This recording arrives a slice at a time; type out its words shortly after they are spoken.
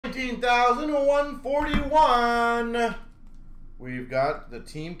19,141. We've got the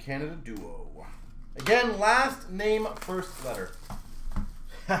Team Canada duo. Again, last name, first letter.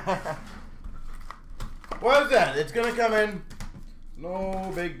 What is that? It's going to come in. No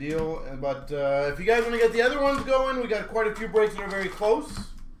big deal. But if you guys want to get the other ones going, we got quite a few breaks that are very close.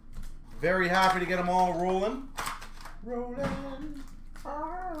 Very happy to get them all rolling. Rolling.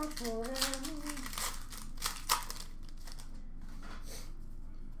 Rolling.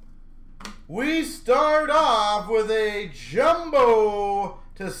 We start off with a jumbo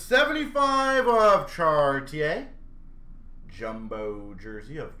to 75 of Chartier. Jumbo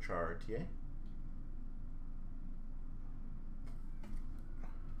jersey of Chartier.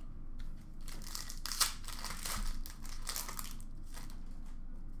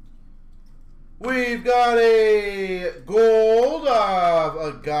 We've got a gold of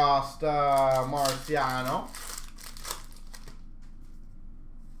Augusta Marciano.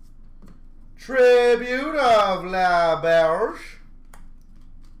 Tribute of La Berge.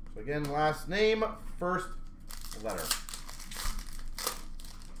 So again, last name, first letter.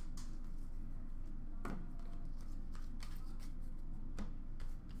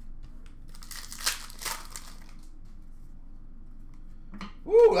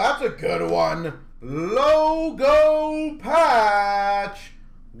 Ooh, that's a good one. Logo patch,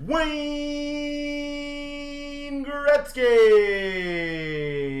 Wayne Gretzky.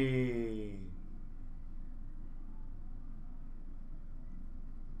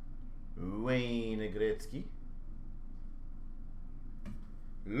 Wayne Gretzky.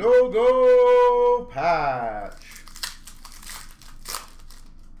 Logo patch.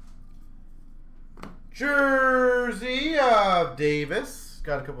 Jersey of Davis.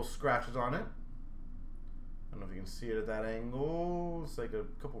 Got a couple scratches on it. I don't know if you can see it at that angle. It's like a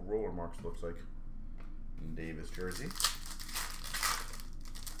couple roller marks, looks like. Davis jersey.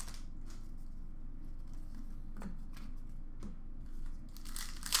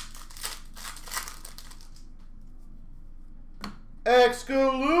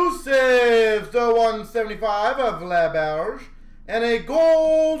 Exclusives to 175 of La Berge. And a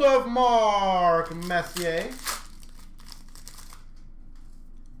gold of Mark Messier.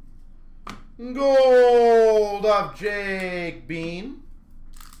 Gold of Jake Bean.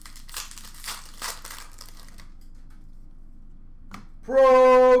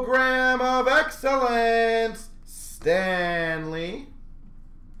 Program of Excellence, Stanley.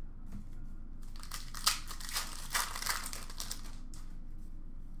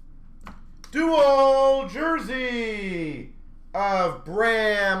 Dual jersey of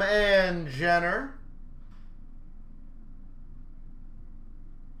Bram and Jenner.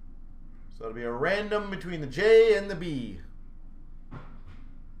 So it'll be a random between the J and the B.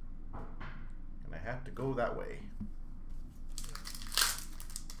 And I have to go that way.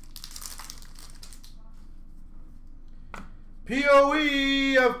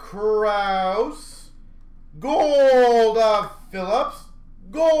 POE of Kraus. Gold of Phillips.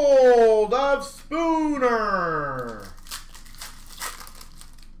 Gold of Spooner.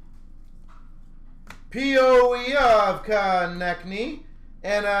 POE of Konechny.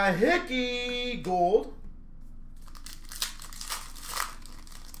 And a Hickey gold.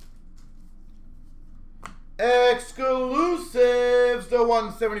 Exclusives to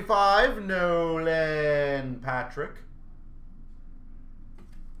 175, Nolan Patrick.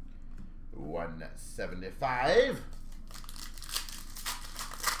 175.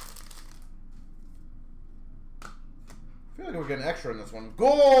 I feel like we're getting extra in this one.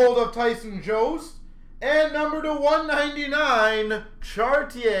 Gold of Tyson Jost. And number to 199,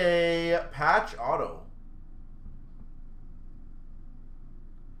 Chartier patch auto.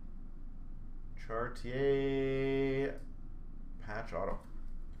 Chartier patch auto.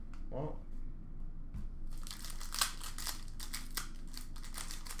 Well,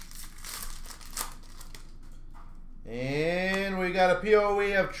 and we got a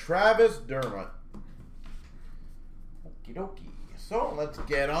POE of Travis Dermott. Okie dokie. So let's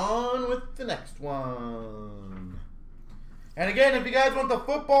get on with the next one. And again, if you guys want the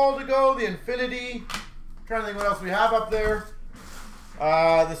football to go, the Infinity, I'm trying to think what else we have up there.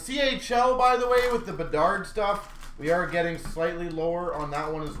 The CHL, by the way, with the Bedard stuff, we are getting slightly lower on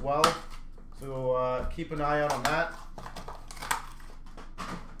that one as well. So keep an eye out on that. I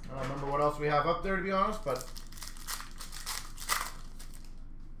don't remember what else we have up there, to be honest, but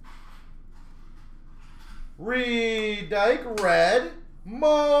Reed-Dyke red,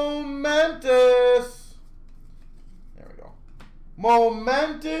 momentous. There we go.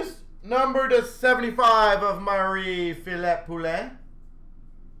 Momentous number to 75 of Marie-Philippe Poulin.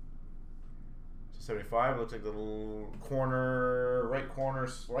 /75. Looks like the little corner, right corner,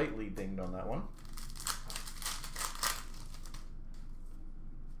 slightly dinged on that one.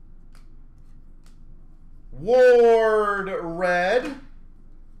 Ward red.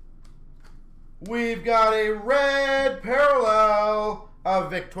 We've got a red parallel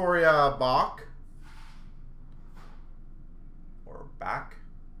of Victoria Bach. Or back.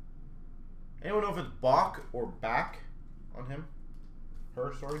 Anyone know if it's Bach or back on him?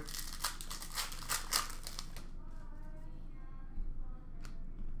 Her, sorry.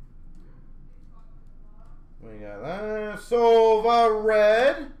 We got that. Sova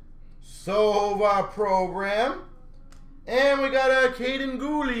red. Sova program. And we got a Caden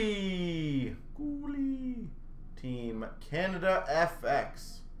Gooley. Team Canada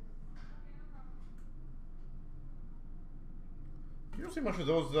FX. You don't see much of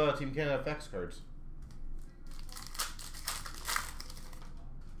those Team Canada FX cards.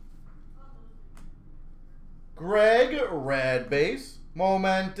 Greg, red base.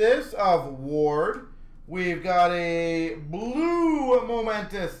 Momentous of Ward. We've got a blue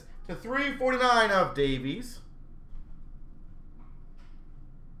Momentous to 349 of Davies.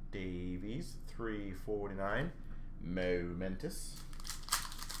 349. Momentous.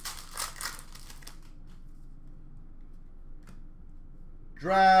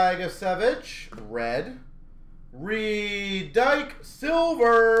 Dragisevich, red. Reed Dyke,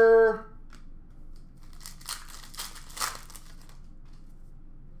 silver.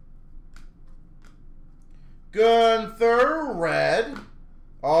 Gunther, red.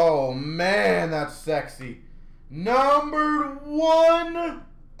 Oh man, that's sexy. Numbered 1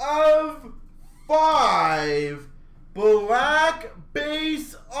 of 5. Black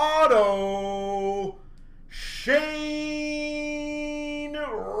base auto. Shane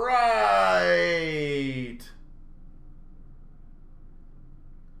Wright.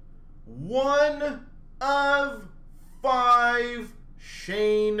 1 of 5.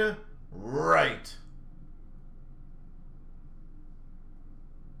 Shane Wright.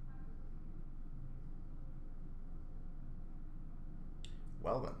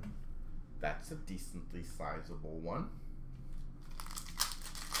 Well then, that's a decently sizable one.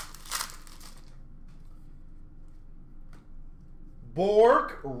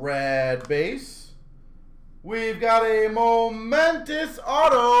 Bork, red base. We've got a momentous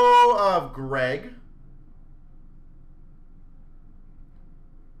auto of Greg.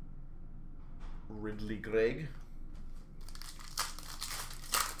 Ridley Greg.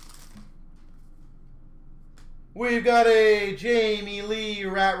 We've got a Jamie Lee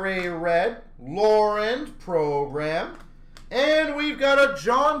Rattray red, Lauren program, and we've got a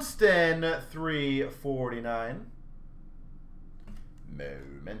Johnston 349.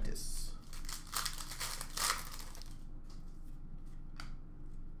 Momentous.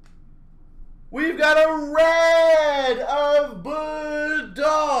 We've got a red of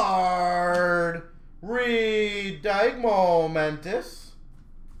Bedard. Reed Dyke, momentous.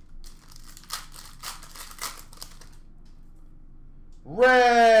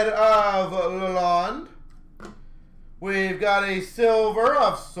 Red of Lalonde. We've got a silver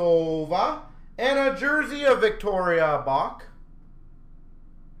of Sova. And a jersey of Victoria Bach.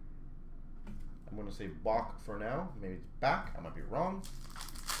 I'm going to say Bach for now. Maybe it's back. I might be wrong.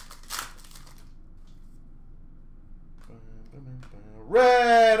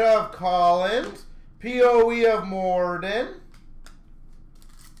 Red of Collins. POE of Morden.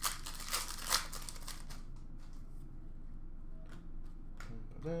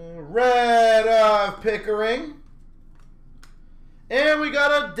 Red of Pickering. And we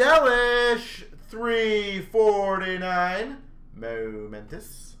got a Delish 349.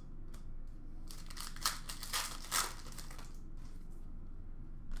 Momentous.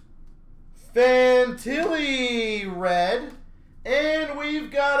 Fantilli red. And we've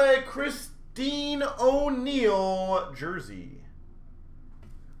got a Christine O'Neill jersey.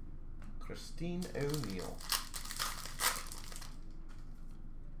 Christine O'Neill.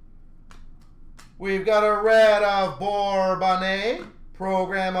 We've got a red of Bourbonnais,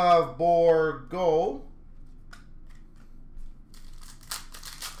 program of Borgo.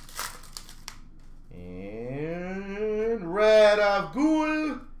 And red of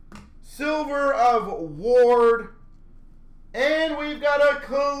Gould, silver of Ward. And we've got a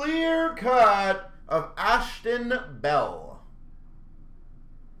clear cut of Ashton Bell.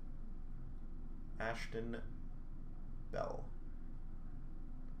 Ashton Bell.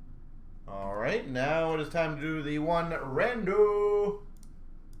 All right, now it is time to do the one rando.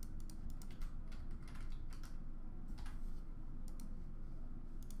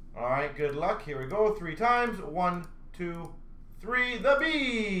 All right, good luck. Here we go. 3 times. 1, 2, 3. The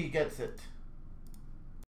B gets it.